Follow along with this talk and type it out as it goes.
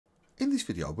In this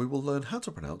video we will learn how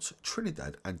to pronounce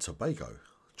Trinidad and Tobago.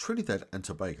 Trinidad and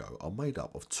Tobago are made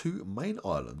up of two main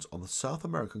islands on the South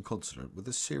American continent with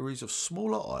a series of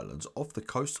smaller islands off the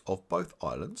coast of both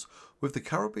islands, with the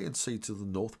Caribbean Sea to the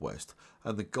northwest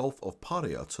and the Gulf of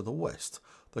Paria to the west,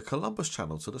 the Columbus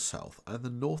Channel to the south and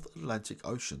the North Atlantic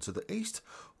Ocean to the east,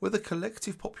 with a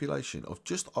collective population of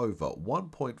just over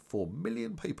 1.4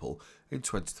 million people in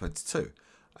 2022.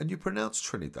 And you pronounce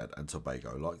Trinidad and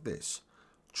Tobago like this: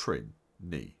 Trin,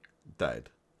 Ni, Dad,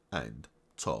 and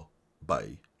To,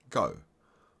 Bay, Go.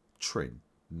 Trin,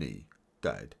 Ni,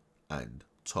 Dad, and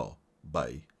To,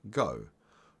 Bay, Go.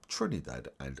 Trinidad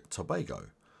and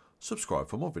Tobago. Subscribe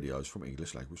for more videos from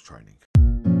English language training.